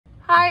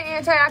Hi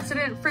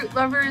antioxidant fruit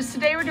lovers!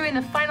 Today we're doing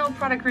the final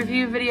product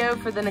review video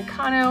for the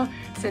Nakano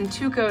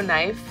Santoku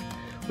knife.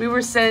 We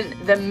were sent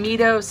the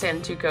Mito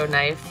Santoku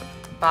knife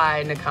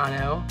by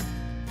Nakano,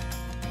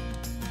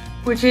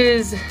 which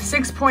is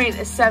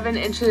 6.7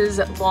 inches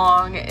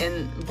long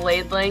in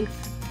blade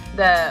length.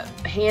 The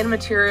hand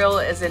material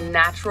is a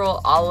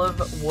natural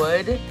olive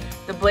wood.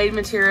 The blade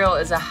material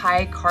is a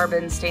high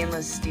carbon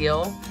stainless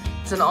steel.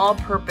 It's an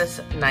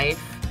all-purpose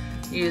knife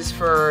used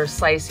for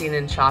slicing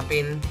and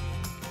chopping.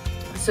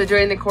 So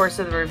during the course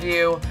of the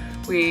review,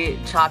 we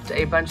chopped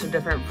a bunch of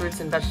different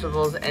fruits and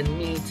vegetables and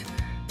meat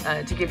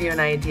to give you an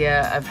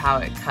idea of how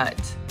it cut.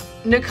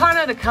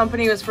 Nakano, the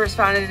company, was first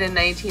founded in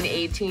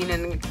 1918,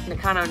 and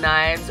Nakano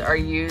knives are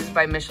used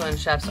by Michelin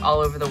chefs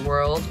all over the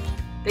world.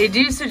 They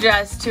do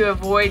suggest to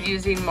avoid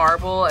using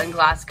marble and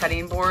glass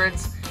cutting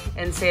boards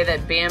and say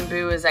that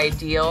bamboo is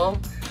ideal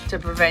to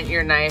prevent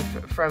your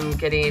knife from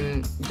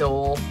getting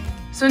dull.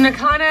 So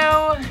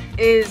Nakano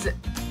is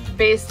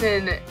based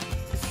in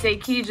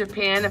Seiki,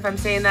 Japan, if I'm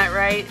saying that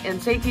right. And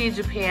Seiki,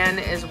 Japan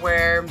is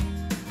where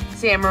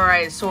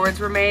samurai swords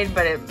were made,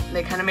 but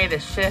they kind of made a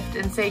shift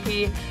in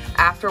Seiki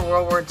after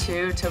World War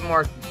II to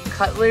more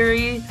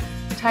cutlery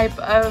type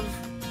of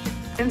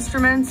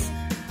instruments.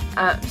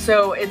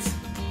 So it's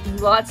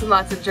lots and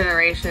lots of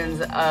generations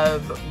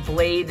of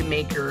blade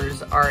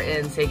makers are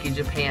in Seiki,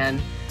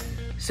 Japan.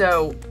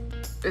 So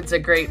it's a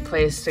great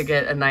place to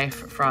get a knife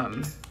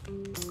from.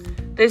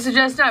 They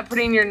suggest not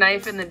putting your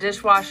knife in the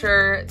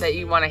dishwasher, that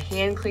you want to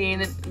hand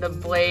clean the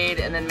blade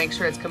and then make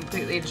sure it's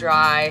completely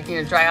dry.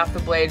 You know, dry off the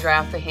blade, dry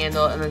off the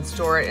handle, and then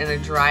store it in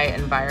a dry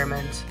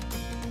environment.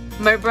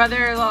 My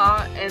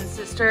brother-in-law and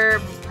sister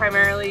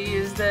primarily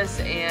use this,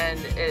 and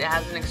it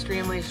has an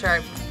extremely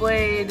sharp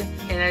blade.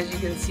 And as you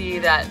can see,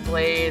 that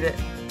blade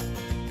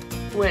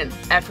went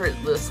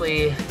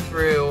effortlessly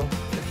through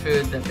the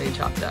food that they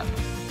chopped up.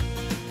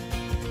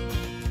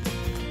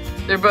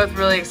 They're both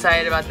really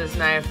excited about this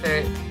knife.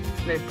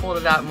 They pulled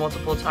it out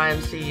multiple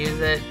times to use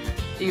it,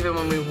 even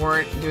when we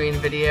weren't doing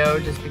video,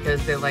 just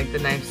because they like the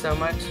knife so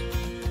much.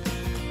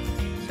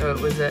 So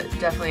it was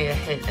definitely a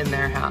hit in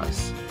their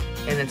house,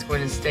 and it's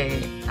going to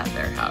stay at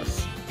their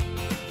house.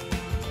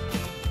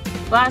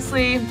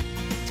 Lastly,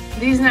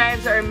 these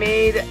knives are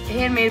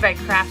handmade by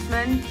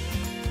craftsmen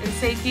in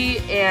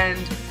Seiki, and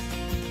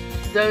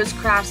those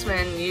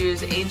craftsmen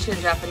use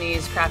ancient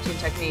Japanese crafting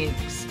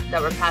techniques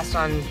that were passed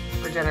on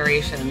for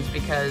generations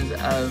because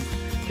of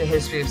the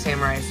history of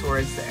samurai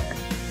swords there.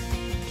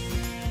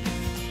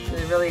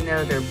 They really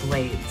know their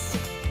blades.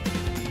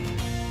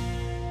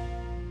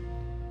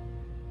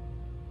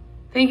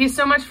 Thank you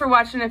so much for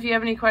watching. If you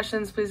have any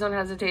questions, please don't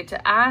hesitate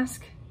to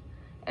ask,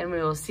 and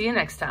we will see you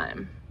next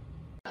time.